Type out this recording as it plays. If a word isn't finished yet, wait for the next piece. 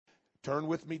Turn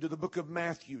with me to the book of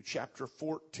Matthew, chapter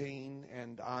 14,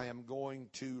 and I am going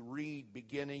to read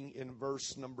beginning in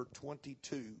verse number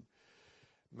 22.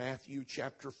 Matthew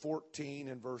chapter 14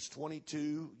 and verse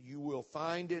 22. You will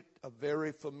find it a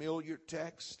very familiar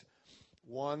text,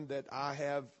 one that I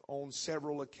have on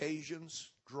several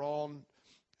occasions drawn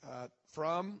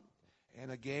from, and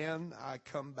again I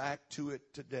come back to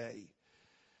it today.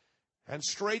 And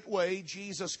straightway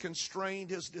Jesus constrained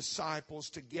his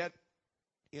disciples to get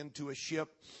into a ship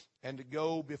and to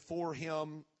go before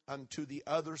him unto the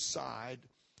other side,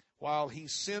 while he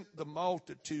sent the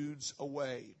multitudes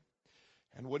away.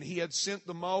 And when he had sent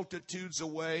the multitudes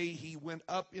away, he went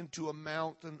up into a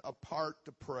mountain apart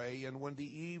to pray. And when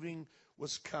the evening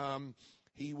was come,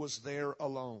 he was there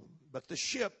alone. But the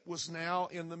ship was now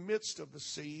in the midst of the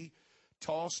sea,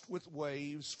 tossed with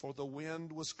waves, for the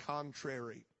wind was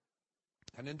contrary.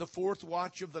 And in the fourth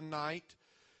watch of the night,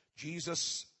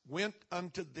 Jesus went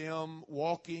unto them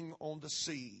walking on the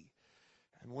sea.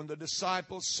 And when the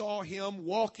disciples saw him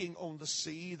walking on the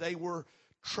sea, they were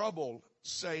troubled,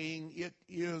 saying, It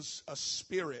is a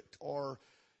spirit, or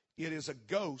it is a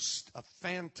ghost, a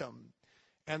phantom.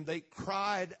 And they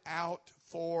cried out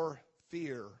for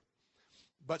fear.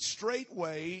 But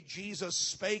straightway Jesus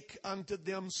spake unto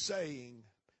them, saying,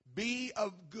 Be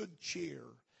of good cheer,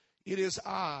 it is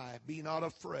I, be not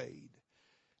afraid.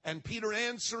 And Peter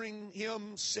answering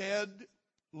him said,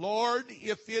 Lord,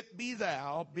 if it be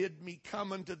thou, bid me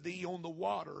come unto thee on the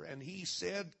water. And he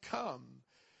said, Come.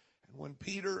 And when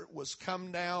Peter was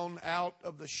come down out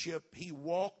of the ship, he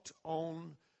walked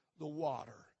on the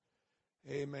water.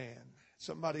 Amen.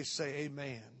 Somebody say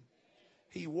amen.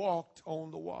 He walked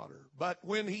on the water. But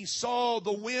when he saw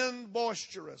the wind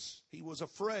boisterous, he was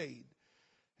afraid.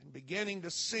 And beginning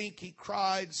to sink, he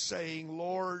cried, saying,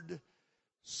 Lord,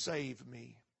 save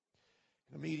me.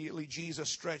 Immediately Jesus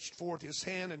stretched forth his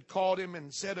hand and caught him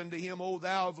and said unto him, O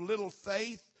thou of little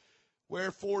faith,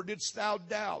 wherefore didst thou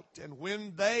doubt? And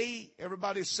when they,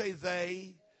 everybody say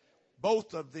they,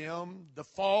 both of them, the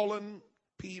fallen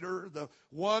Peter, the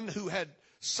one who had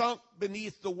sunk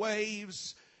beneath the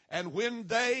waves, and when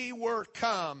they were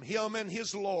come, him and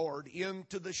his Lord,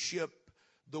 into the ship,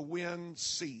 the wind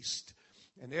ceased.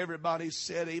 And everybody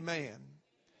said amen.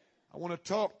 I want to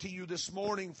talk to you this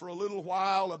morning for a little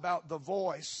while about the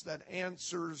voice that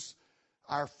answers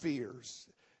our fears.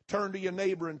 Turn to your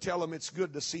neighbor and tell them it's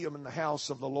good to see them in the house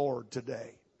of the Lord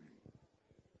today.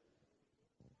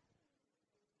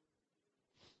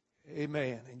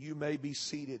 Amen. And you may be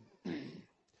seated.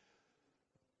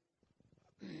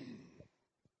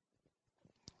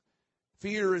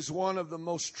 Fear is one of the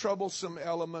most troublesome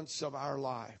elements of our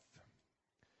life.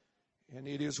 And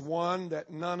it is one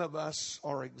that none of us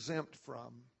are exempt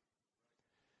from.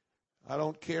 I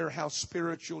don't care how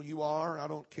spiritual you are. I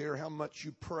don't care how much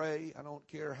you pray. I don't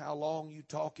care how long you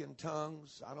talk in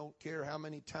tongues. I don't care how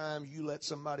many times you let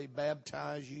somebody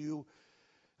baptize you.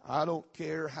 I don't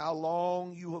care how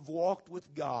long you have walked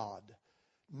with God.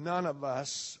 None of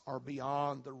us are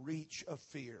beyond the reach of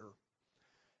fear.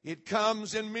 It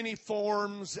comes in many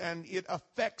forms and it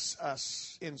affects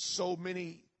us in so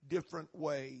many different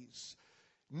ways.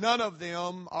 None of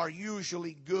them are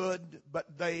usually good,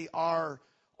 but they are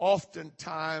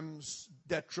oftentimes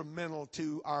detrimental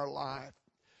to our life.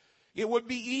 It would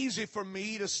be easy for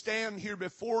me to stand here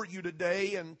before you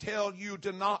today and tell you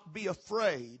to not be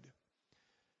afraid.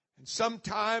 And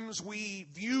sometimes we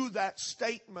view that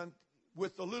statement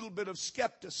with a little bit of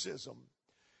skepticism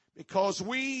because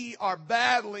we are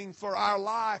battling for our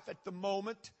life at the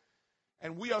moment.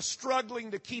 And we are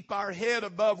struggling to keep our head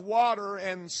above water,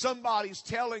 and somebody's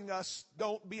telling us,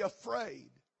 don't be afraid.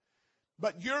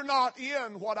 But you're not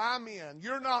in what I'm in.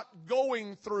 You're not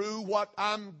going through what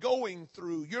I'm going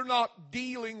through. You're not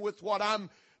dealing with what I'm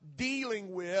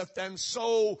dealing with. And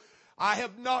so I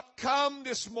have not come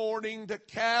this morning to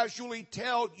casually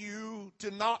tell you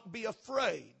to not be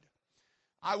afraid.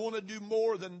 I want to do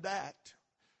more than that.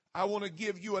 I want to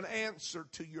give you an answer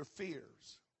to your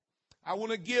fears. I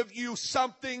want to give you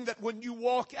something that when you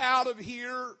walk out of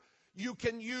here, you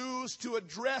can use to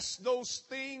address those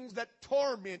things that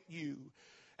torment you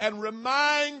and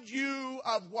remind you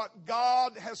of what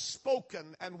God has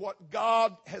spoken and what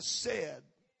God has said.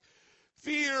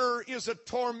 Fear is a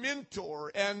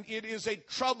tormentor and it is a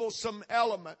troublesome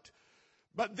element.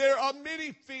 But there are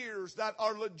many fears that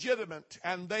are legitimate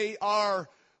and they are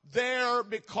there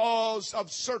because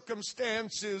of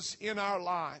circumstances in our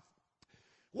life.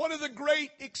 One of the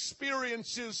great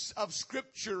experiences of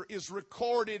Scripture is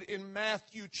recorded in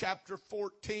Matthew chapter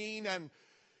 14, and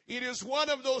it is one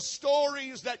of those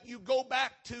stories that you go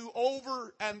back to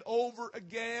over and over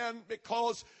again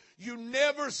because you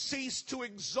never cease to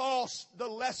exhaust the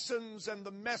lessons and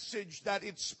the message that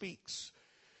it speaks.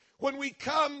 When we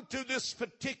come to this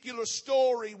particular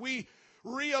story, we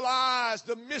realize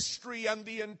the mystery and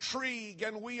the intrigue,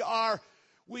 and we are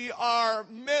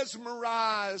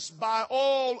mesmerized by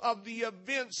all of the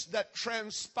events that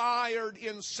transpired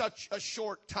in such a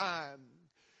short time.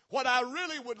 What I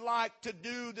really would like to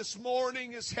do this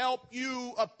morning is help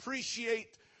you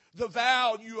appreciate the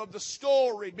value of the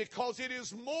story, because it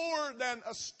is more than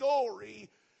a story.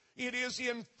 It is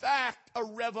in fact a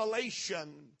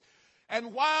revelation.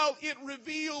 And while it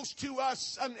reveals to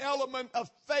us an element of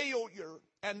failure,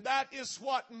 and that is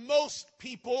what most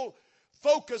people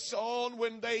focus on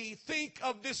when they think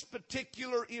of this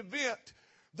particular event,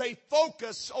 they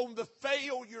focus on the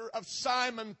failure of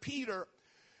Simon Peter.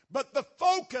 But the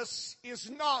focus is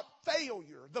not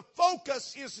failure. The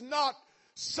focus is not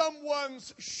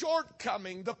someone's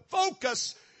shortcoming. The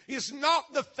focus is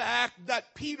not the fact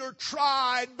that Peter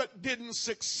tried but didn't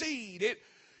succeed.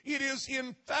 It is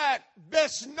in fact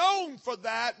best known for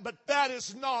that, but that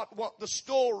is not what the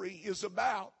story is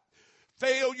about.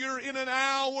 Failure in an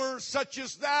hour such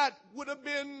as that would have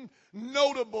been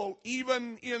notable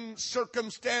even in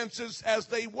circumstances as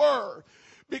they were,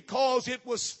 because it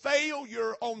was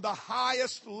failure on the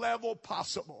highest level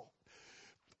possible.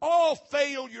 All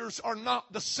failures are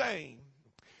not the same.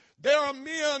 There are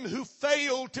men who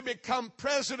failed to become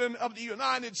president of the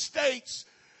United States,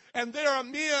 and there are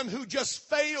men who just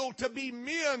failed to be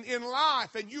men in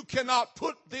life, and you cannot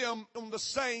put them on the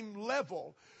same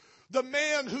level. The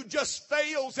man who just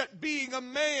fails at being a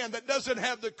man, that doesn't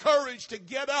have the courage to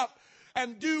get up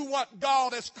and do what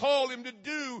God has called him to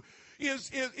do,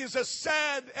 is a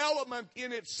sad element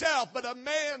in itself. But a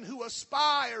man who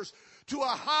aspires to a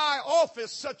high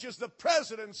office such as the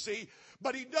presidency,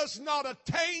 but he does not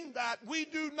attain that, we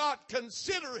do not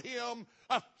consider him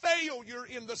a failure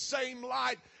in the same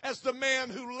light as the man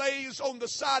who lays on the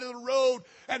side of the road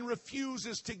and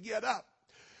refuses to get up.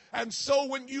 And so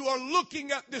when you are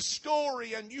looking at this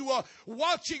story and you are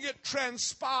watching it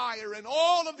transpire and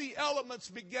all of the elements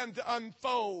begin to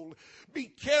unfold, be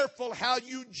careful how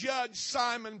you judge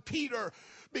Simon Peter,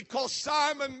 because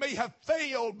Simon may have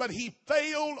failed, but he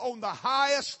failed on the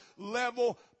highest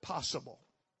level possible.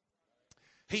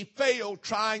 He failed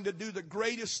trying to do the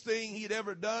greatest thing he'd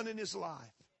ever done in his life.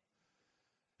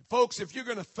 Folks, if you're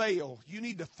going to fail, you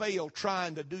need to fail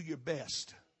trying to do your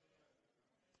best.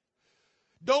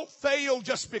 Don't fail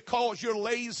just because you're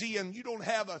lazy and you don't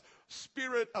have a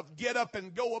spirit of get up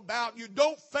and go about. You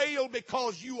don't fail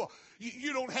because you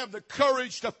don't have the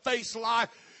courage to face life.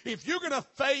 If you're going to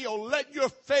fail, let your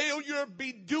failure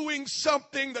be doing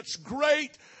something that's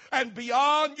great and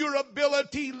beyond your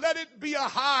ability. Let it be a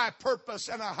high purpose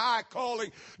and a high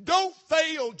calling. Don't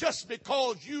fail just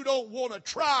because you don't want to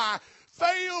try.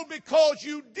 Fail because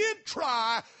you did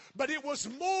try, but it was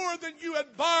more than you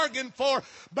had bargained for.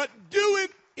 But do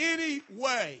it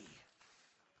anyway.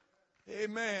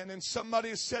 Amen. And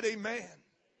somebody said amen.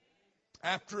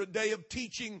 After a day of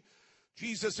teaching,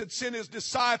 Jesus had sent his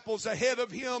disciples ahead of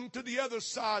him to the other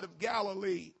side of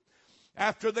Galilee.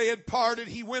 After they had parted,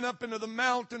 he went up into the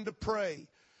mountain to pray.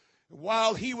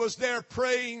 While he was there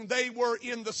praying, they were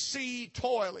in the sea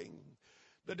toiling.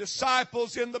 The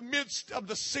disciples in the midst of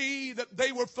the sea that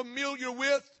they were familiar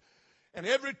with. And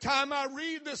every time I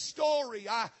read this story,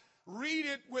 I read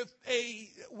it with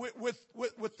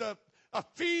a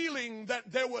feeling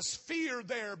that there was fear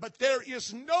there. But there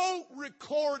is no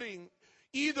recording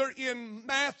either in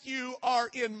Matthew or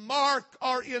in Mark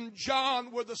or in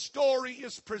John where the story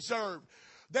is preserved.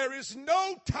 There is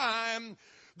no time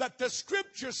that the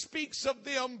scripture speaks of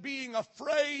them being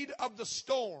afraid of the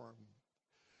storm.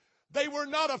 They were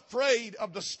not afraid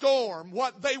of the storm.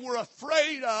 What they were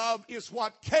afraid of is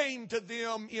what came to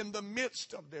them in the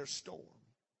midst of their storm.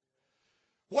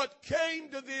 What came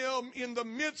to them in the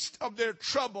midst of their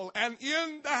trouble. And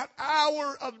in that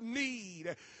hour of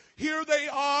need, here they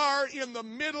are in the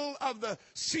middle of the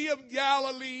Sea of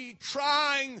Galilee,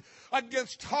 trying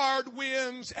against hard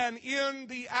winds. And in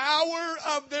the hour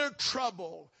of their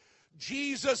trouble,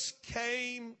 Jesus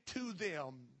came to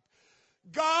them.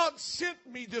 God sent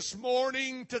me this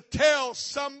morning to tell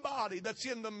somebody that's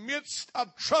in the midst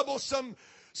of troublesome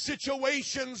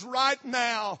situations right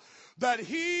now that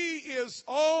he is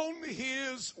on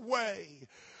his way.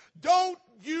 Don't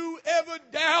you ever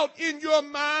doubt in your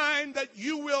mind that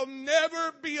you will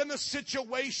never be in a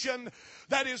situation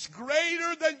that is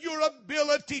greater than your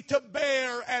ability to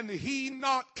bear, and he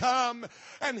not come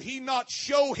and he not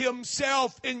show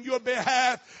himself in your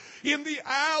behalf. In the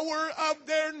hour of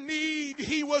their need,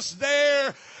 He was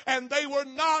there, and they were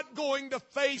not going to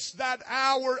face that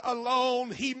hour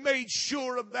alone. He made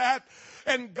sure of that.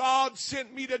 And God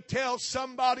sent me to tell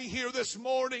somebody here this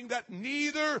morning that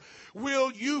neither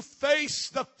will you face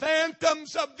the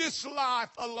phantoms of this life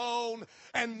alone,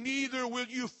 and neither will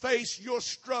you face your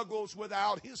struggles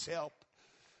without His help.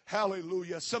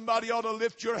 Hallelujah. Somebody ought to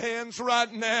lift your hands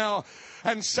right now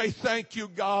and say, thank you,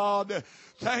 God.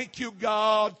 Thank you,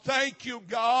 God. Thank you,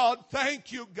 God.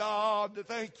 Thank you, God.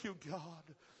 Thank you,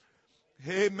 God.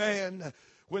 Amen.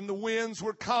 When the winds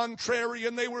were contrary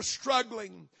and they were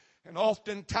struggling, and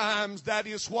oftentimes that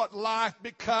is what life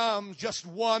becomes, just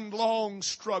one long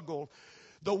struggle.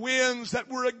 The winds that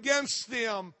were against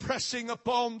them, pressing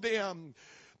upon them.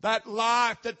 That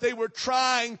life that they were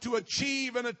trying to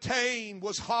achieve and attain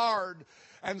was hard.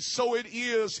 And so it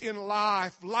is in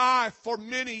life. Life for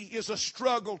many is a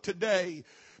struggle today,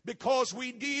 because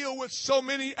we deal with so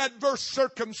many adverse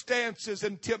circumstances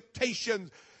and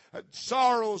temptations, and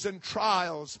sorrows and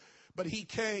trials. But He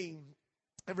came.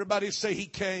 Everybody say, He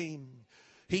came.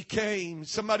 He came.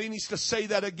 Somebody needs to say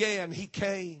that again. He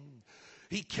came.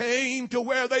 He came to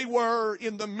where they were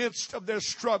in the midst of their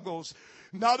struggles.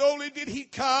 Not only did He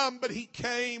come, but He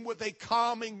came with a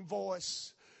calming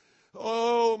voice.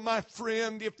 Oh, my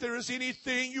friend, if there is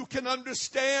anything you can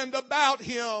understand about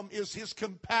Him, is His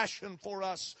compassion for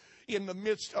us in the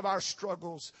midst of our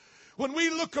struggles. When we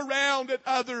look around at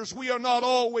others, we are not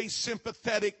always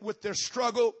sympathetic with their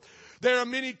struggle. There are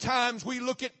many times we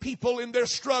look at people in their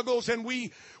struggles and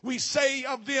we say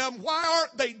of them, why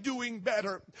aren't they doing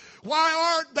better?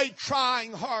 Why aren't they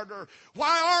trying harder?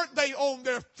 Why aren't they on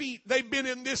their feet? They've been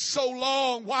in this so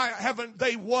long. Why haven't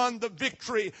they won the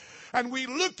victory? And we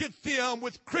look at them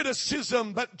with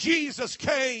criticism, but Jesus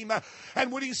came,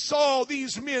 and when He saw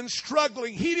these men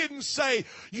struggling, He didn't say,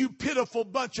 you pitiful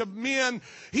bunch of men.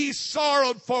 He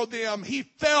sorrowed for them. He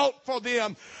felt for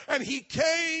them. And He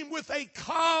came with a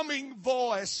calming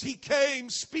voice. He came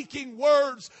speaking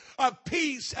words of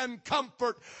peace and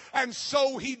comfort. And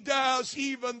so He does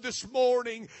even this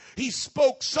morning. He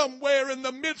spoke somewhere in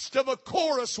the midst of a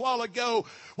chorus a while ago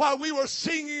while we were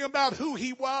singing about who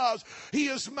He was. He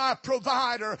is my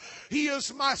provider. He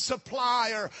is my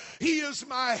supplier. He is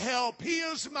my help. He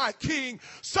is my King.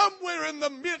 Somewhere in the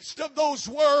midst of those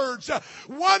words,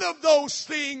 one of those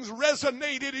things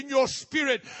resonated in your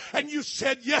spirit, and you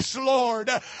said, yes,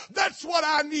 Lord, that's what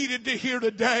I needed to hear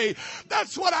today.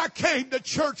 That's what I came to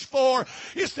church for,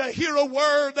 is to hear a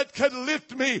word that can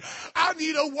lift me. I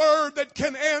need a word that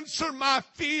can answer my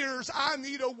fears. I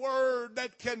need a word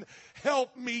that can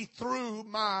help me through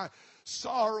my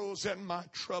sorrows and my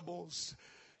troubles.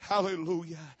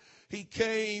 Hallelujah. He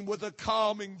came with a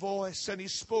calming voice, and He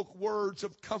spoke words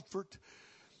of comfort.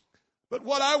 But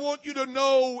what I want you to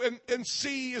know and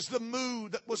see is the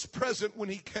mood that was present when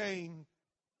He came.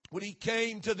 When He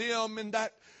came to them in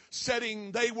that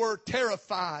setting, they were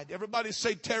terrified. Everybody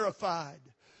say terrified.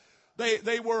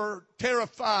 They were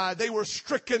terrified. They were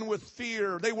stricken with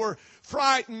fear. They were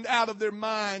frightened out of their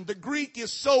mind. The Greek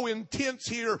is so intense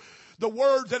here. The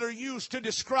words that are used to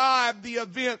describe the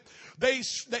event,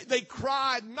 they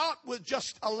cried not with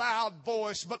just a loud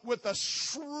voice, but with a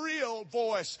shrill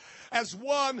voice, as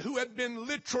one who had been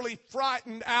literally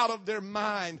frightened out of their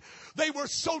mind. They were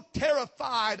so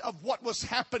terrified of what was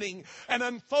happening and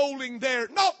unfolding there.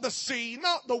 Not the sea,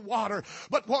 not the water,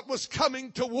 but what was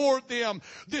coming toward them.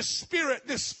 This spirit,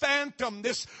 this phantom,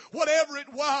 this whatever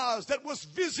it was that was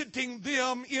visiting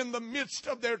them in the midst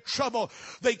of their trouble.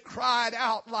 They cried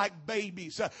out like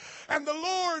babies. And the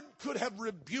Lord could have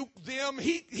rebuked them.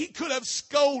 He could have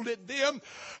scolded them.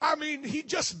 I mean, He'd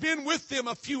just been with them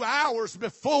a few hours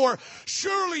before.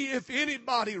 Surely if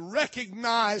anybody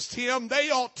recognized Him, they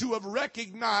ought to have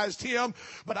recognized Him.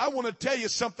 But I want to tell you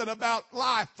something about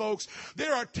life, folks.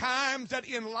 There are times that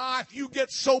in life you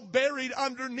get so buried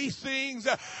underneath things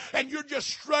and you're just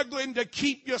struggling to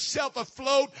keep yourself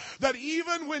afloat that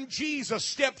even when Jesus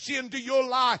steps into your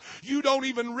life, you don't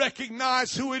even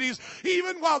recognize who it is.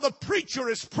 Even while the preacher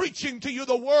is preaching to you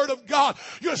the Word of God,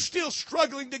 you're still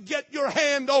struggling to get your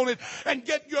hand on it and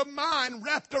get your mind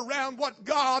wrapped around what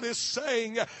God is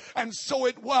saying. And so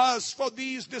it was for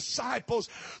these disciples.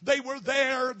 They were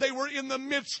there. They were in the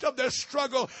midst of their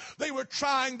struggle. They were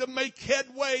trying to make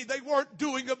headway. They weren't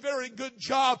doing a very good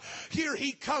job. Here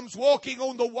He comes walking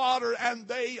on the water, and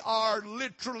they are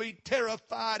literally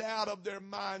terrified out of their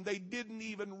mind. They didn't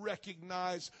even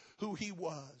recognize who He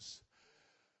was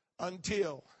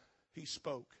until He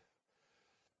spoke.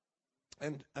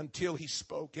 And until He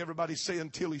spoke. Everybody say,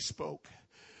 until He spoke.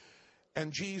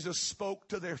 And Jesus spoke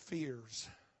to their fears.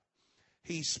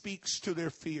 He speaks to their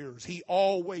fears. He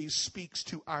always speaks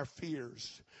to our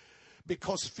fears,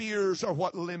 because fears are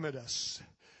what limit us.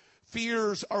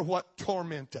 Fears are what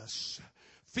torment us.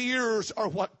 Fears are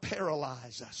what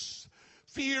paralyze us.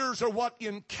 Fears are what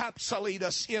encapsulate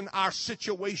us in our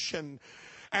situation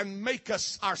and make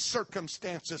us our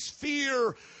circumstances.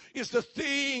 Fear is the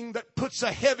thing that puts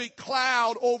a heavy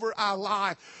cloud over our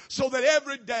life, so that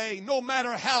every day, no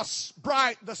matter how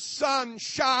bright the sun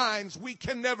shines, we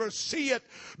can never see it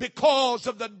because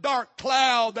of the dark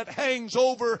cloud that hangs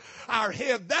over our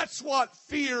head. That's what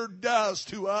fear does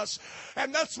to us.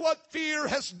 And that's what fear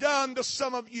has done to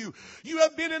some of you. You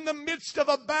have been in the midst of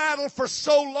a battle for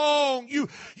so long. You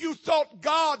thought,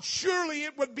 God, surely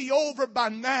it would be over by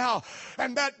now.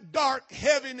 And that dark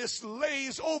heaviness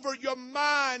lays over your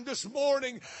mind this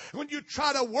morning. When you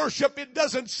try to worship, it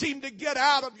doesn't seem to get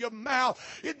out of your mouth.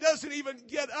 It doesn't even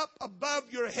get up above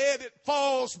your head. It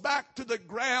falls back to the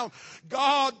ground.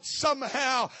 God,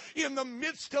 somehow, in the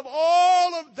midst of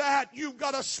all of that, you've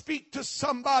got to speak to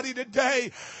somebody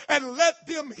today and let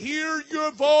them hear your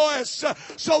voice,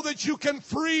 so that you can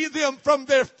free them from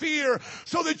their fear,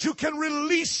 so that you can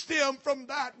release them from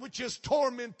that which is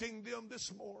tormenting them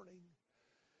this morning.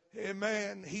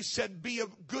 Amen. He said, be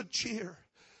of good cheer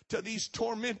to these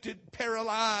tormented,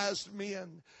 paralyzed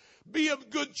men. Be of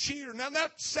good cheer. Now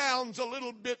that sounds a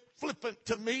little bit flippant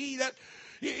to me. That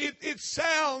it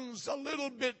sounds a little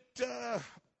bit,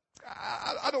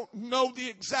 I don't know the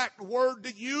exact word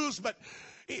to use, but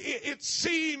it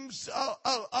seems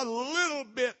a little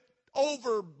bit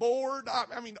overboard.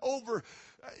 I mean, Lord,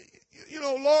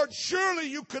 surely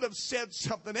you could have said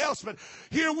something else, but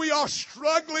here we are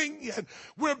struggling and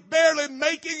we're barely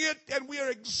making it and we are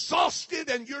exhausted,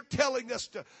 and you're telling us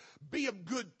to be of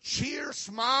good cheer,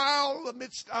 smile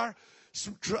amidst our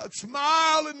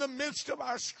smile in the midst of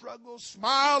our struggles,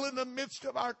 smile in the midst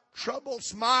of our trouble,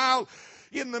 smile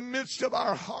in the midst of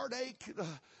our heartache.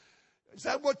 Is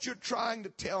that what you're trying to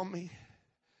tell me?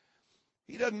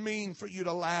 He doesn't mean for you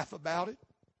to laugh about it.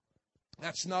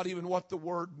 That's not even what the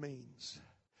word means.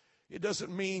 It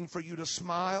doesn't mean for you to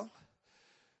smile.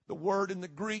 The word in the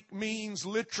Greek means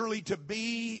literally to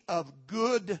be of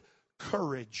good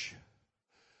courage.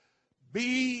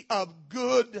 Be of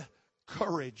good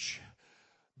courage.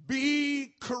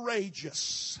 Be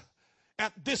courageous.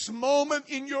 At this moment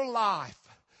in your life,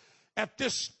 at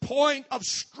this point of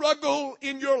struggle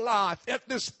in your life, at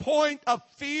this point of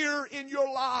fear in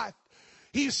your life,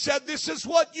 he said, this is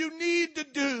what you need to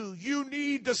do. You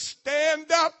need to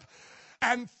stand up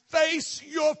and face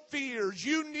your fears.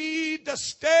 You need to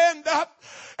stand up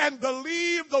and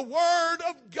believe the Word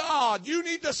of God. You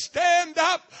need to stand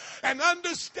up and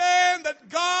understand that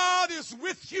God is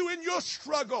with you in your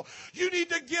struggle. You need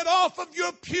to get off of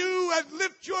your pew and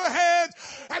lift your head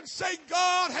and say,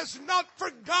 God has not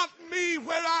forgotten me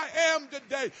where I am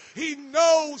today. He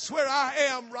knows where I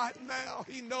am right now.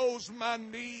 He knows my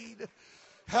need.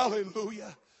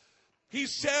 Hallelujah. He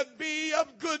said, be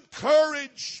of good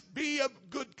courage. Be of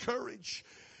good courage.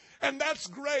 And that's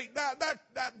great.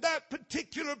 That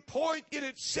particular point in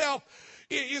itself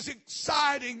is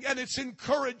exciting and it's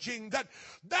encouraging.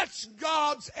 That's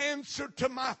God's answer to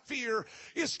my fear,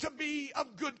 is to be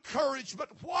of good courage. But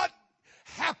what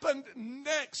happened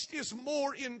next is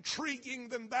more intriguing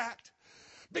than that.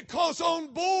 Because on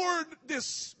board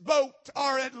this boat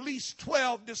are at least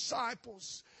 12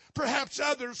 disciples. Perhaps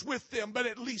others with them, but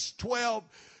at least 12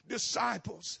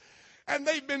 disciples. And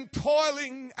they've been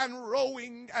toiling and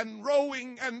rowing and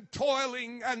rowing and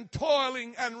toiling and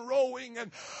toiling and rowing,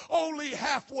 and only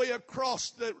halfway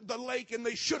across the lake, and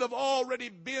they should have already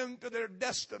been to their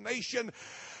destination.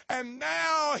 And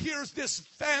now here's this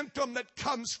phantom that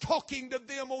comes talking to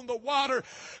them on the water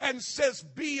and says,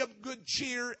 be of good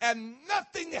cheer. And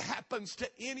nothing happens to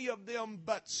any of them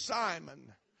but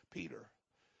Simon Peter.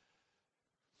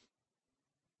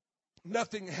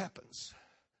 Nothing happens,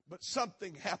 but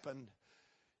something happened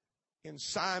in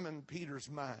Simon Peter's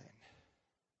mind.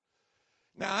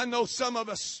 Now, I know some of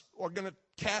us are going to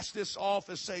cast this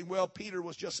off as saying, well, Peter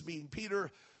was just being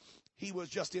Peter. He was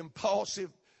just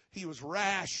impulsive. He was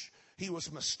rash. He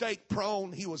was mistake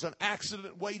prone. He was an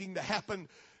accident waiting to happen.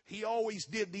 He always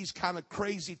did these kind of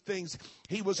crazy things.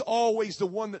 He was always the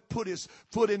one that put his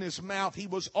foot in his mouth. He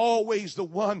was always the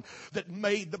one that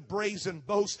made the brazen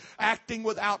boast, acting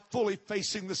without fully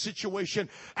facing the situation,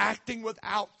 acting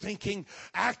without thinking,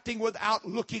 acting without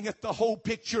looking at the whole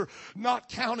picture, not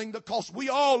counting the cost. We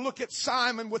all look at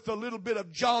Simon with a little bit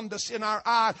of jaundice in our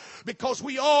eye, because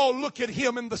we all look at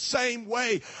him in the same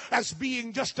way, as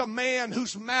being just a man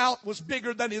whose mouth was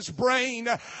bigger than his brain,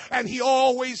 and he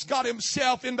always got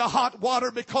himself into into hot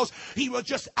water because he was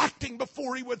just acting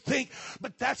before he would think.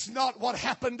 But that's not what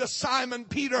happened to Simon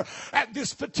Peter at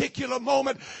this particular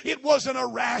moment. It wasn't a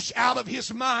rash out of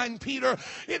his mind, Peter.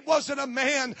 It wasn't a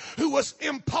man who was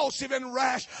impulsive and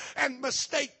rash and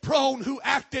mistake prone who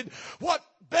acted. What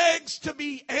begs to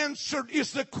be answered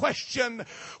is the question,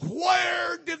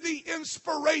 where did the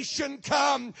inspiration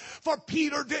come for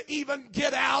Peter to even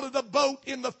get out of the boat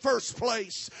in the first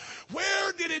place?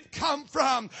 Where did it come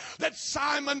from that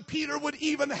Simon Peter would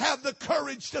even have the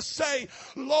courage to say,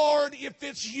 Lord, if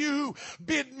it's you,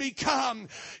 bid me come?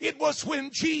 It was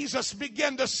when Jesus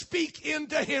began to speak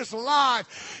into his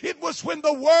life. It was when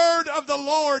the word of the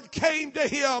Lord came to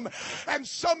him, and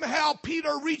somehow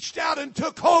Peter reached out and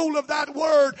took hold of that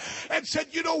word and said,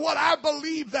 you know what, I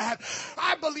believe that.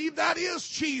 I believe that is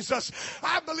Jesus.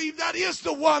 I believe that is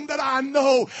the one that I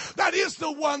know. That is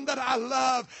the one that I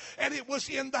love. And it was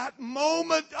in that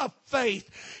moment of faith.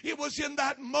 It was in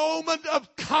that moment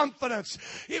of confidence.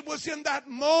 It was in that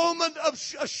moment of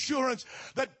assurance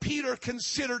that Peter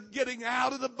considered getting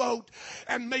out of the boat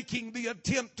and making the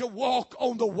attempt to walk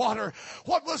on the water.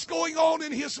 What was going on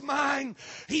in his mind?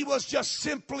 He was just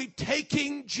simply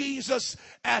taking Jesus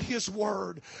at his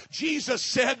word. Jesus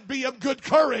said, be of good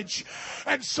courage.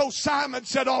 And so Simon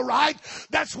said, all right,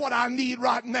 that's what I need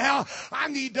right now. I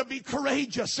need to be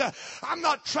courageous. I'm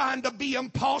not trying to be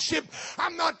impulsive.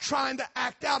 I'm not trying to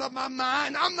act out of my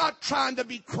mind. I'm not trying to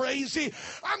be crazy.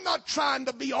 I'm not trying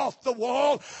to be off the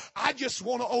wall. I just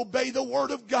want to obey the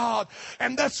word of God.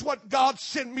 And that's what God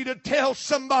sent me to tell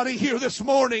somebody here this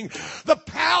morning. The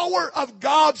power of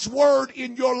God's word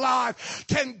in your life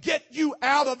can get you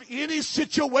out of any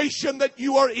situation that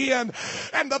you are in.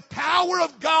 And the power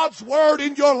of God's word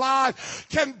in your life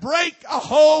can break a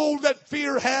hold that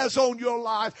fear has on your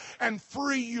life and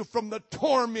free you from the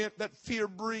torment that fear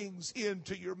brings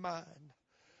into your mind.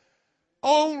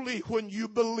 Only when you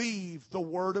believe the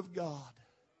word of God.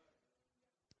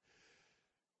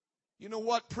 You know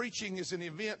what? Preaching is an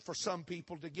event for some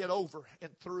people to get over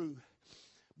and through.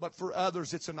 But for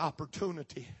others, it's an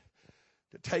opportunity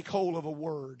to take hold of a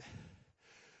word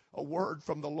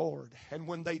from the Lord. And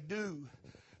when they do,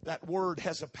 that word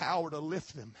has a power to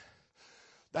lift them.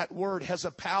 That word has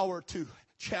a power to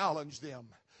challenge them.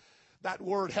 That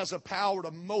word has a power to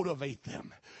motivate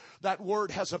them. That word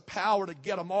has a power to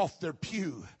get them off their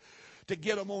pew, to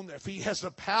get them on their feet. It has the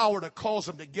power to cause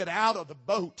them to get out of the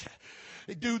boat.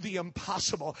 Do the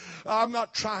impossible. I'm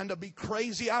not trying to be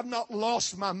crazy. I've not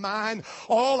lost my mind.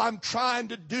 All I'm trying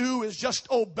to do is just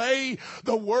obey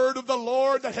the word of the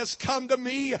Lord that has come to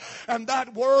me. And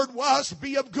that word was,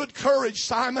 be of good courage,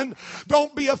 Simon.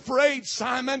 Don't be afraid,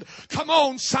 Simon. Come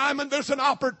on, Simon. There's an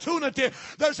opportunity.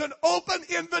 There's an open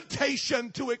invitation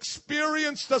to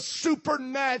experience the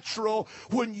supernatural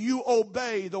when you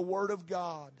obey the word of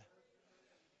God.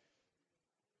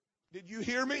 Did you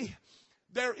hear me?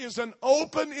 There is an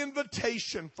open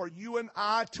invitation for you and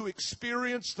I to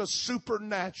experience the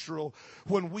supernatural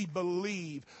when we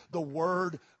believe the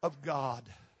word of God.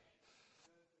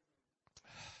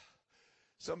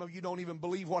 Some of you don't even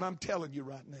believe what I'm telling you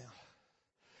right now.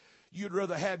 You'd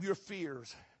rather have your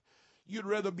fears. You'd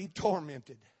rather be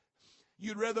tormented.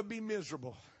 You'd rather be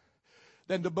miserable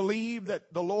than to believe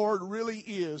that the Lord really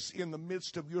is in the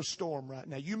midst of your storm right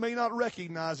now. You may not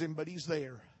recognize him, but he's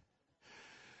there.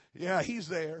 Yeah, he's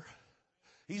there.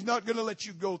 He's not going to let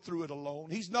you go through it alone.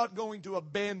 He's not going to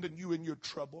abandon you in your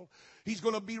trouble. He's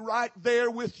going to be right there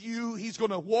with you. He's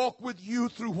going to walk with you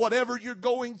through whatever you're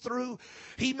going through.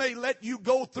 He may let you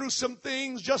go through some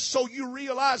things just so you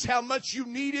realize how much you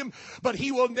need him, but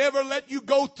he will never let you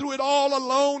go through it all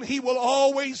alone. He will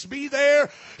always be there.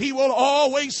 He will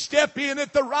always step in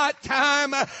at the right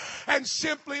time. And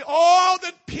simply all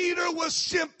that Peter was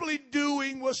simply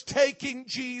doing was taking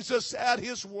Jesus at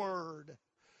his word.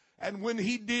 And when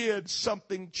he did,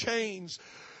 something changed.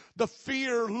 The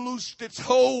fear loosed its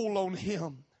hold on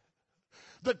him.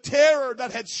 The terror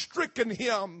that had stricken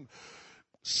him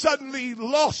suddenly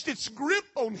lost its grip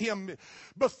on him.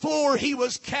 Before he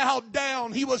was cowed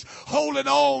down, he was holding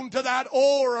on to that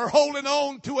oar or holding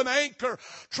on to an anchor,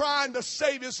 trying to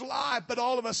save his life. But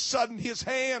all of a sudden, his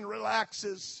hand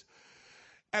relaxes.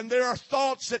 And there are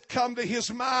thoughts that come to his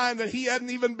mind that he hadn't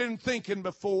even been thinking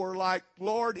before, like,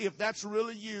 Lord, if that's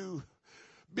really you,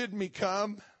 bid me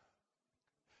come.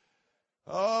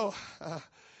 Oh,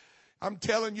 I'm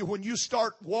telling you, when you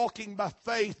start walking by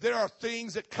faith, there are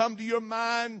things that come to your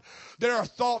mind. There are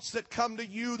thoughts that come to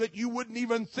you that you wouldn't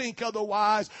even think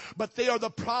otherwise. But they are the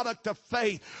product of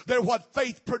faith. They're what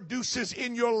faith produces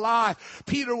in your life.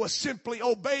 Peter was simply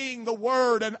obeying the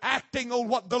word and acting on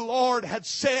what the Lord had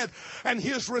said. And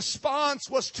his response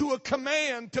was to a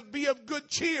command to be of good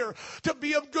cheer, to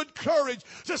be of good courage,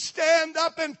 to stand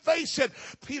up and face it.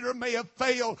 Peter may have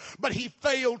failed, but he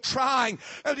failed trying.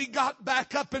 And he got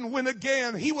back up and went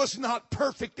again. He was not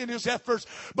perfect in his efforts,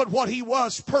 but what he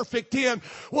was perfect in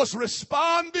was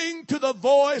responding to the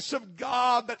voice of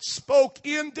God that spoke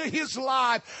into his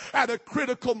life at a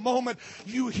critical moment.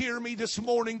 You hear me this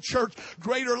morning, church,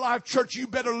 Greater Life Church, you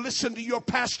better listen to your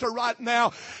pastor right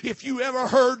now. If you ever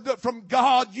heard from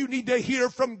God, you need to hear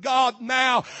from God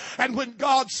now. And when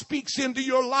God speaks into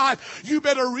your life, you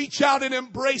better reach out and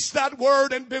embrace that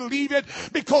word and believe it,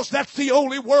 because that's the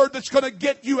only word that's going to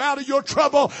get you out of your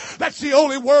trouble. That's the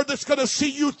only word that's going to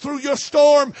see you through your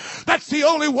storm. That's the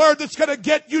only word that's going to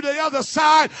get you to the other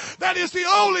side. That is the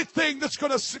only thing that's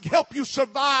going to help you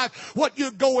survive what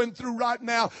you're going through right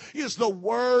now, is the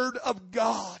word of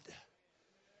God.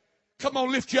 Come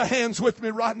on, lift your hands with me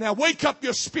right now. Wake up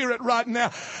your spirit right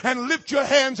now and lift your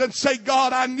hands and say,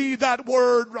 God, I need that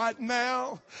word right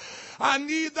now. I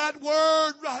need that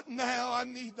word right now. I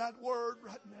need that word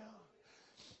right now.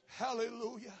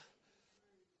 Hallelujah.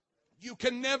 You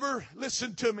can never,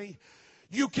 listen to me,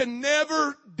 you can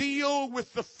never deal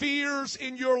with the fears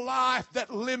in your life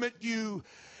that limit you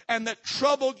and that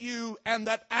trouble you and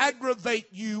that aggravate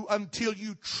you until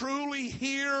you truly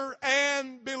hear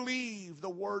and believe the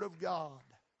Word of God.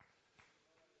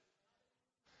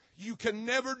 You can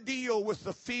never deal with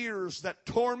the fears that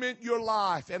torment your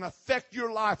life and affect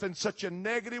your life in such a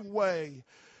negative way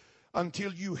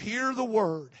until you hear the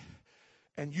Word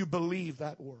and you believe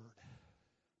that Word.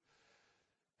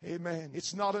 Amen.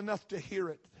 It's not enough to hear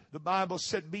it. The Bible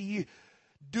said, be ye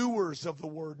doers of the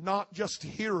word, not just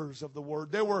hearers of the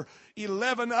word. There were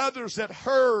 11 others that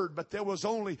heard, but there was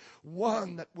only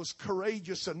one that was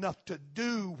courageous enough to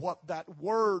do what that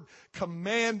word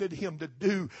commanded him to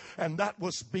do, and that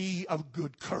was be of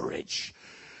good courage.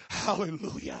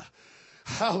 Hallelujah.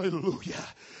 Hallelujah.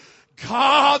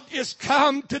 God is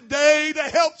come today to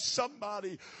help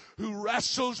somebody who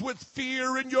wrestles with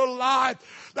fear in your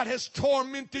life that has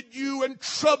tormented you and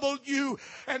troubled you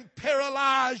and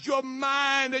paralyzed your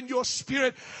mind and your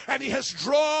spirit. And He has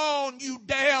drawn you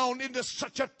down into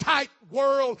such a tight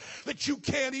world that you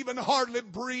can't even hardly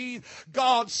breathe.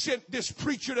 God sent this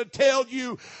preacher to tell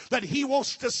you that He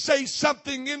wants to say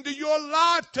something into your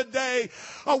life today.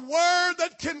 A word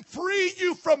that can free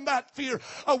you from that fear.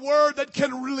 A word that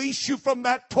can release you from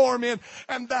that torment.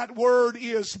 And that word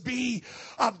is be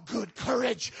of good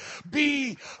courage.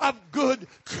 Be of good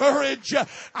courage.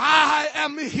 I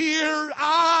am here.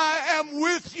 I am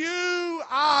with you.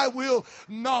 I will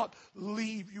not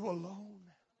leave you alone.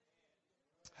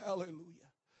 Hallelujah.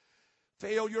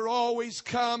 Failure always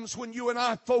comes when you and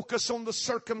I focus on the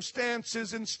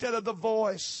circumstances instead of the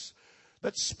voice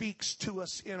that speaks to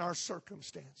us in our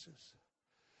circumstances.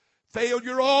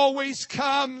 Failure always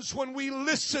comes when we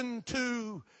listen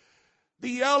to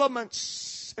the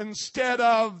elements instead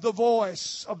of the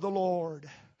voice of the Lord.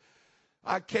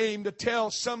 I came to tell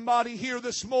somebody here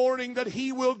this morning that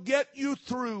He will get you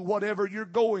through whatever you're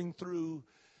going through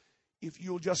if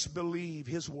you'll just believe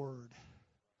His word.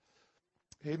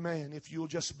 Amen. If you'll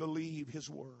just believe His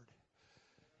word.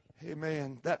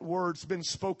 Amen. That word's been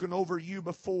spoken over you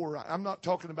before. I'm not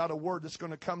talking about a word that's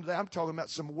going to come today. I'm talking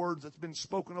about some words that's been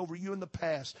spoken over you in the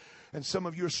past. And some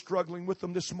of you are struggling with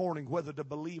them this morning, whether to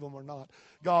believe them or not.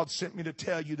 God sent me to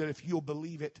tell you that if you'll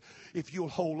believe it, if you'll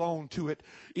hold on to it,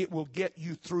 it will get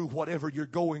you through whatever you're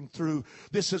going through.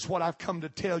 This is what I've come to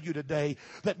tell you today,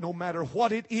 that no matter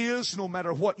what it is, no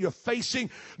matter what you're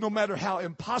facing, no matter how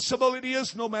impossible it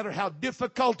is, no matter how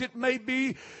difficult it may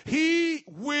be, He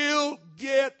will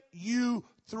get you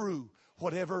through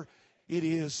whatever it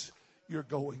is you're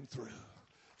going through.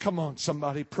 Come on,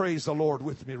 somebody, praise the Lord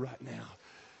with me right now.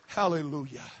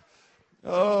 Hallelujah.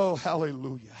 Oh,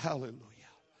 hallelujah. Hallelujah.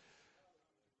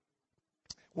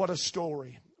 What a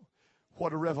story.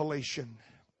 What a revelation.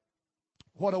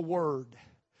 What a word.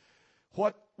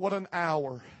 What an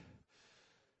hour.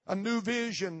 A new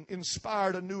vision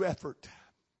inspired a new effort.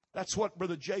 That's what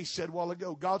Brother Jay said a while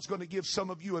ago. God's going to give some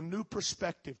of you a new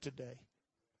perspective today.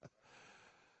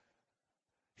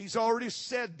 He's already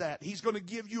said that. He's going to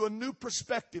give you a new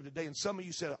perspective today. And some of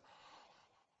you said,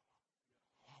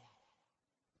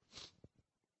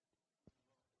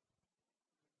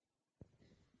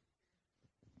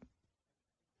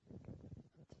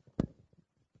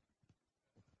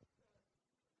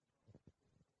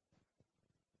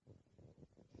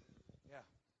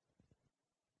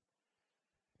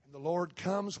 The Lord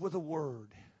comes with a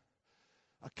word,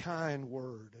 a kind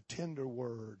word, a tender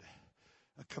word,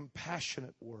 a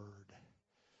compassionate word.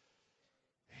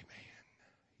 Amen.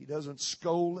 He doesn't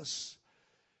scold us.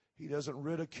 He doesn't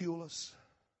ridicule us.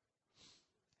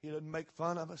 He doesn't make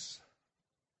fun of us.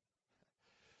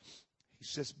 He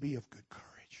says, be of good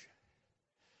courage.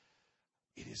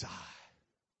 It is I.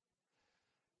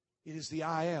 It is the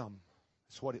I am.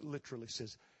 That's what it literally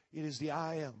says. It is the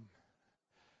I am.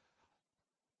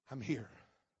 I'm here.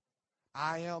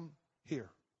 I am here.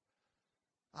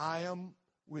 I am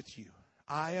with you.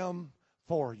 I am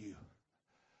for you.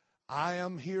 I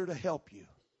am here to help you.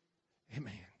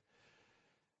 Amen.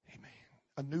 Amen.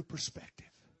 A new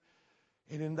perspective.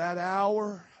 And in that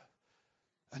hour,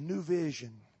 a new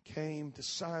vision came to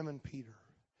Simon Peter.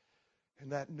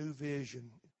 And that new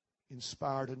vision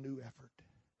inspired a new effort.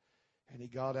 And he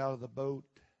got out of the boat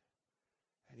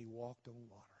and he walked on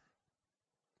water.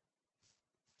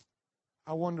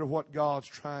 I wonder what God's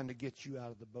trying to get you out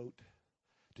of the boat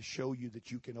to show you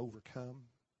that you can overcome.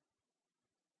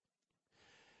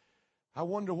 I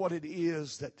wonder what it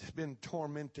is that's been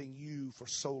tormenting you for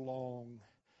so long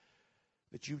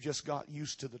that you've just got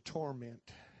used to the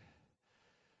torment.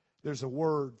 There's a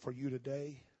word for you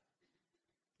today.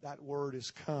 That word has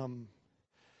come.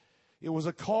 It was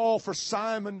a call for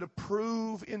Simon to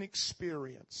prove in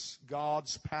experience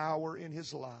God's power in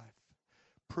his life.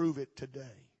 Prove it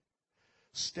today.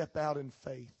 Step out in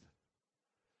faith.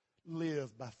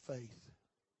 Live by faith.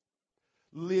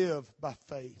 Live by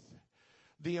faith.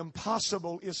 The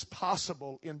impossible is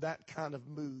possible in that kind of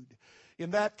mood.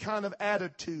 In that kind of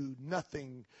attitude,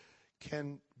 nothing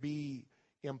can be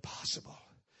impossible.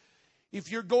 If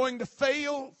you're going to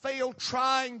fail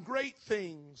trying great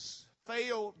things.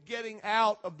 Fail getting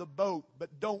out of the boat,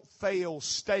 but don't fail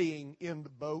staying in the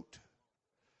boat.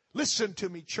 Listen to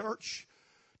me, church.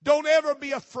 Don't ever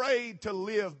be afraid to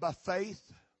live by faith.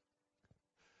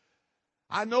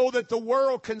 I know that the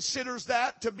world considers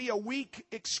that to be a weak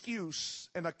excuse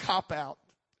and a cop-out.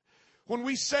 When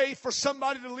we say for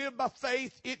somebody to live by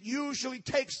faith, it usually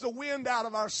takes the wind out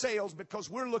of our sails because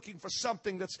we're looking for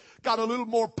something that's got a little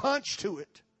more punch to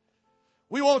it.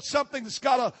 We want something that's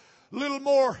got a little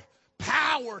more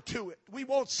power to it. We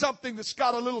want something that's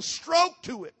got a little stroke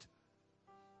to it.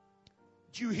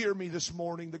 Did you hear me this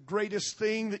morning? The greatest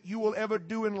thing that you will ever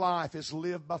do in life is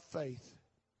live by faith.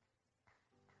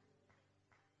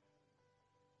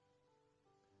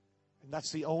 And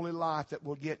that's the only life that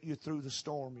will get you through the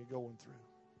storm you're going through.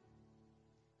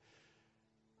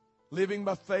 Living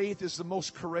by faith is the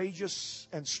most courageous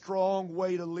and strong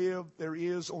way to live there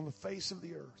is on the face of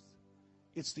the earth.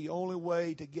 It's the only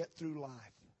way to get through life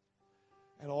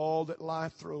and all that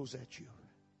life throws at you.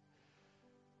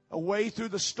 A way through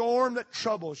the storm that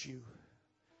troubles you,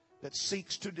 that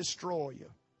seeks to destroy you.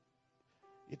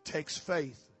 It takes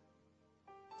faith.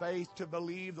 Faith to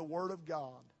believe the Word of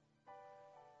God.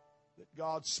 That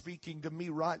God's speaking to me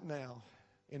right now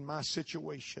in my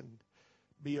situation.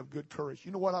 Be of good courage.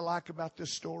 You know what I like about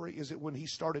this story is that when he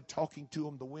started talking to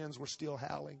them, the winds were still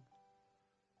howling.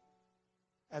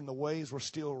 And the waves were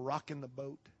still rocking the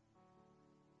boat.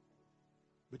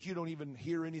 But you don't even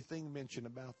hear anything mentioned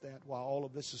about that while all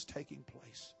of this is taking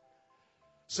place.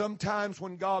 Sometimes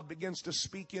when God begins to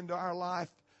speak into our life,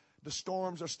 the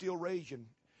storms are still raging.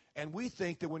 And we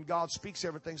think that when God speaks,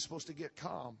 everything's supposed to get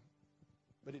calm.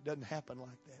 But it doesn't happen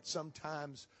like that.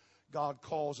 Sometimes God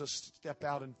calls us to step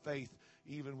out in faith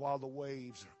even while the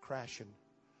waves are crashing,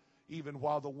 even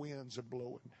while the winds are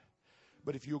blowing.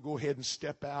 But if you'll go ahead and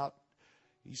step out,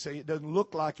 you say, it doesn't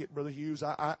look like it, Brother Hughes.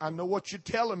 I know what you're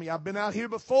telling me. I've been out here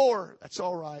before. That's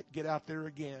all right. Get out there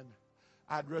again.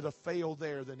 I'd rather fail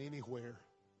there than anywhere.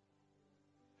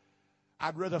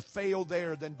 I'd rather fail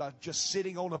there than by just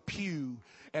sitting on a pew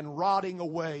and rotting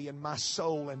away in my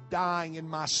soul and dying in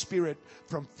my spirit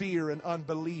from fear and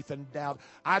unbelief and doubt.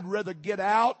 I'd rather get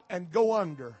out and go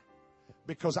under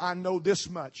because I know this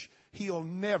much. He'll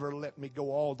never let me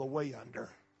go all the way under.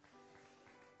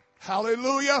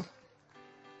 Hallelujah.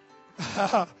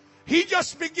 He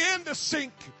just began to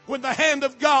sink when the hand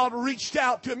of God reached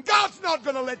out to him. God's not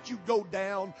going to let you go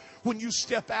down when you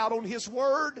step out on His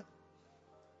Word.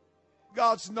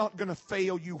 God's not going to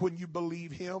fail you when you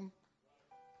believe Him.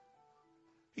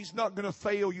 He's not going to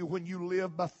fail you when you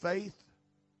live by faith.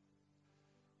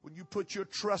 When you put your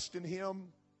trust in Him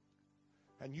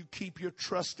and you keep your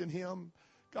trust in Him,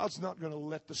 God's not going to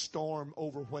let the storm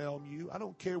overwhelm you. I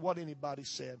don't care what anybody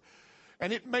said.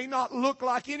 And it may not look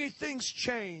like anything's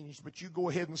changed, but you go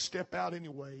ahead and step out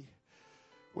anyway.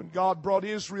 When God brought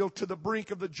Israel to the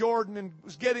brink of the Jordan and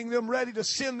was getting them ready to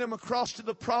send them across to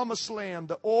the promised land,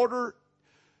 the order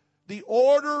The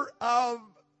order of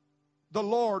the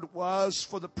Lord was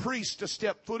for the priest to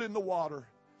step foot in the water.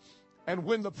 And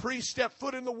when the priest stepped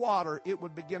foot in the water, it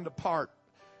would begin to part.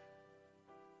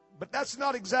 But that's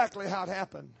not exactly how it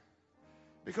happened.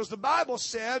 Because the Bible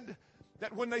said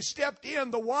that when they stepped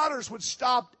in, the waters would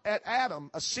stop at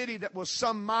Adam, a city that was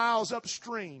some miles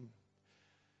upstream.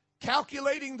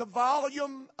 Calculating the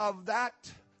volume of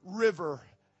that river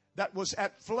that was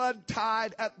at flood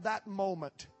tide at that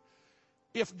moment.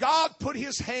 If God put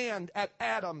his hand at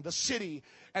Adam, the city,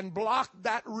 and blocked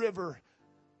that river,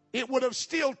 it would have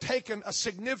still taken a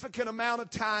significant amount of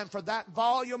time for that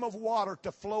volume of water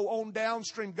to flow on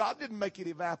downstream. God didn't make it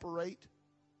evaporate.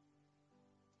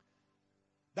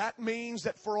 That means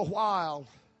that for a while,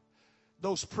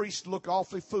 those priests look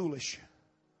awfully foolish.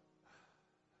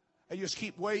 They just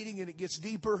keep waiting, and it gets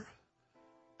deeper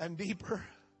and deeper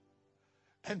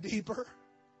and deeper.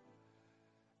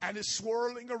 And it's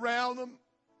swirling around them.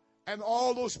 And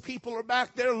all those people are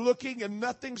back there looking, and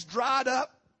nothing's dried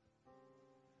up.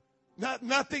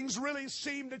 Nothing's really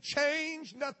seemed to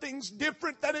change. Nothing's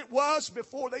different than it was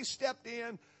before they stepped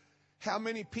in. How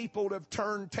many people would have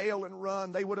turned tail and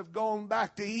run? They would have gone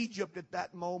back to Egypt at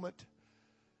that moment.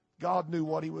 God knew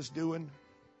what he was doing.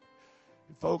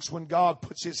 And folks, when God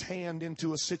puts his hand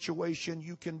into a situation,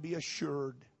 you can be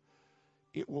assured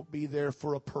it will be there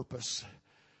for a purpose.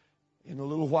 In a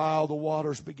little while, the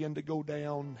waters begin to go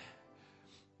down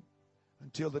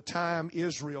until the time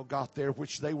Israel got there,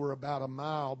 which they were about a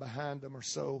mile behind them or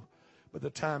so. By the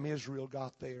time Israel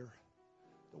got there,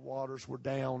 the waters were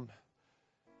down,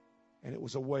 and it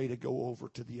was a way to go over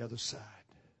to the other side.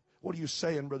 What are you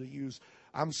saying, Brother Hughes?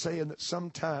 I'm saying that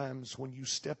sometimes when you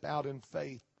step out in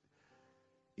faith,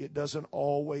 it doesn't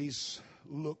always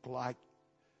look like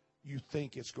you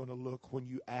think it's going to look when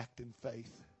you act in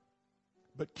faith.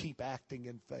 But keep acting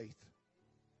in faith.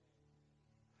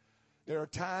 There are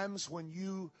times when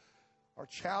you are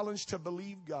challenged to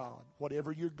believe God,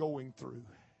 whatever you're going through.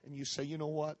 And you say, you know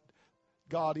what?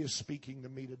 God is speaking to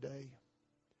me today.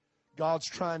 God's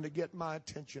trying to get my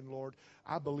attention, Lord.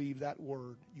 I believe that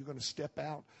word. You're going to step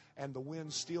out, and the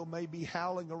wind still may be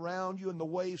howling around you and the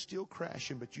waves still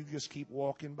crashing, but you just keep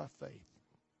walking by faith.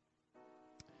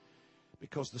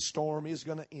 Because the storm is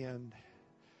going to end,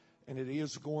 and it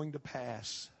is going to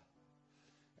pass,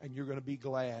 and you're going to be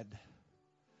glad.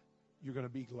 You're going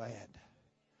to be glad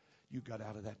you got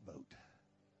out of that boat.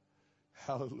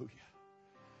 Hallelujah.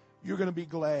 You're going to be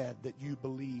glad that you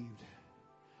believed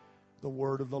the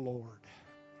word of the Lord.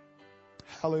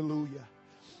 Hallelujah.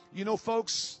 You know,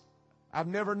 folks, I've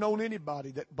never known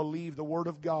anybody that believed the word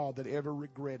of God that ever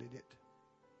regretted it.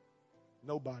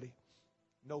 Nobody.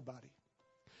 Nobody.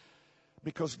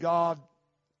 Because God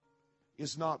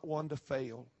is not one to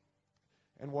fail.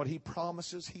 And what he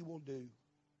promises, he will do.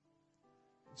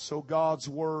 So God's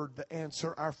word to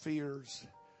answer our fears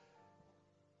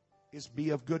is be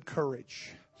of good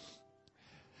courage.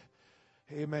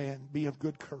 Amen. Be of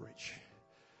good courage.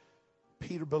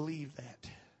 Peter believed that.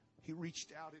 He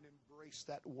reached out and embraced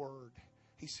that word.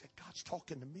 He said, God's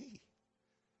talking to me.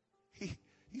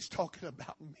 He's talking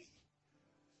about me.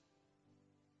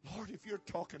 Lord, if you're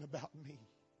talking about me,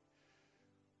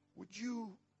 would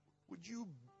you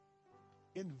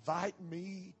invite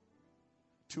me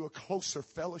to a closer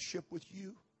fellowship with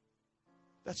you?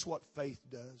 That's what faith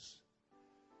does.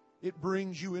 It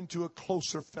brings you into a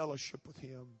closer fellowship with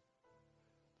him.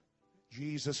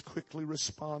 Jesus quickly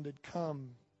responded,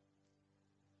 come.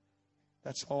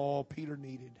 That's all Peter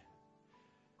needed.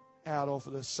 Out off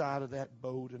of the side of that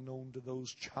boat and onto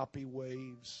those choppy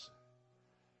waves.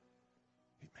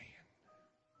 Amen.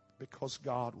 Because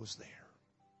God was there.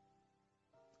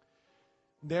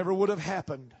 Never would have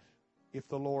happened if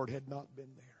the Lord had not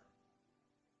been there.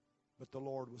 But the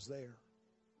Lord was there.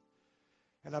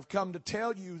 And I've come to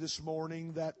tell you this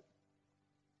morning that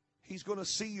he's going to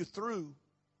see you through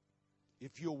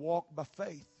if you'll walk by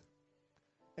faith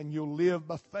and you'll live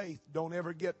by faith. Don't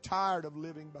ever get tired of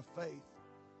living by faith.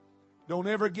 Don't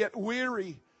ever get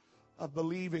weary of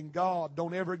believing God.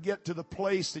 Don't ever get to the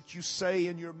place that you say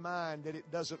in your mind that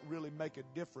it doesn't really make a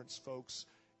difference, folks.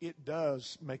 It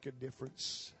does make a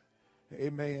difference.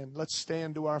 Amen. Let's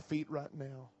stand to our feet right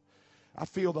now. I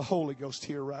feel the Holy Ghost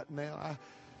here right now.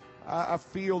 I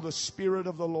feel the Spirit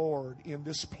of the Lord in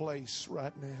this place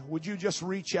right now. Would you just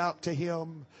reach out to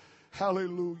him?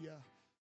 Hallelujah.